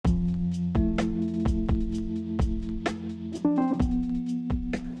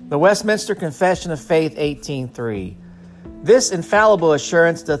The Westminster Confession of Faith 18:3. This infallible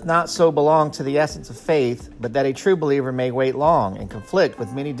assurance doth not so belong to the essence of faith, but that a true believer may wait long and conflict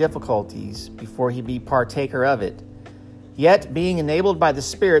with many difficulties before he be partaker of it. Yet, being enabled by the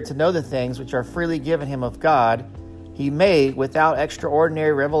Spirit to know the things which are freely given him of God, he may, without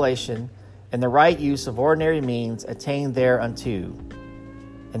extraordinary revelation and the right use of ordinary means, attain thereunto.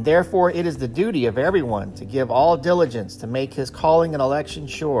 And therefore it is the duty of everyone to give all diligence to make his calling and election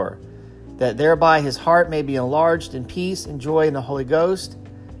sure, that thereby his heart may be enlarged in peace and joy in the Holy Ghost,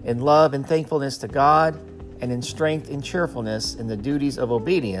 in love and thankfulness to God, and in strength and cheerfulness in the duties of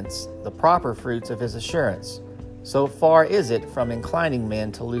obedience, the proper fruits of his assurance. So far is it from inclining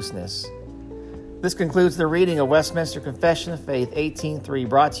men to looseness. This concludes the reading of Westminster Confession of Faith 18:3,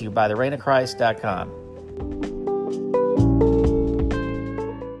 brought to you by thereignofchrist.com.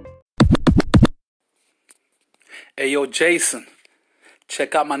 Hey, yo, Jason,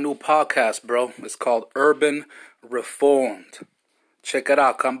 check out my new podcast, bro. It's called Urban Reformed. Check it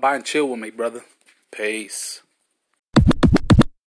out. Come by and chill with me, brother. Peace.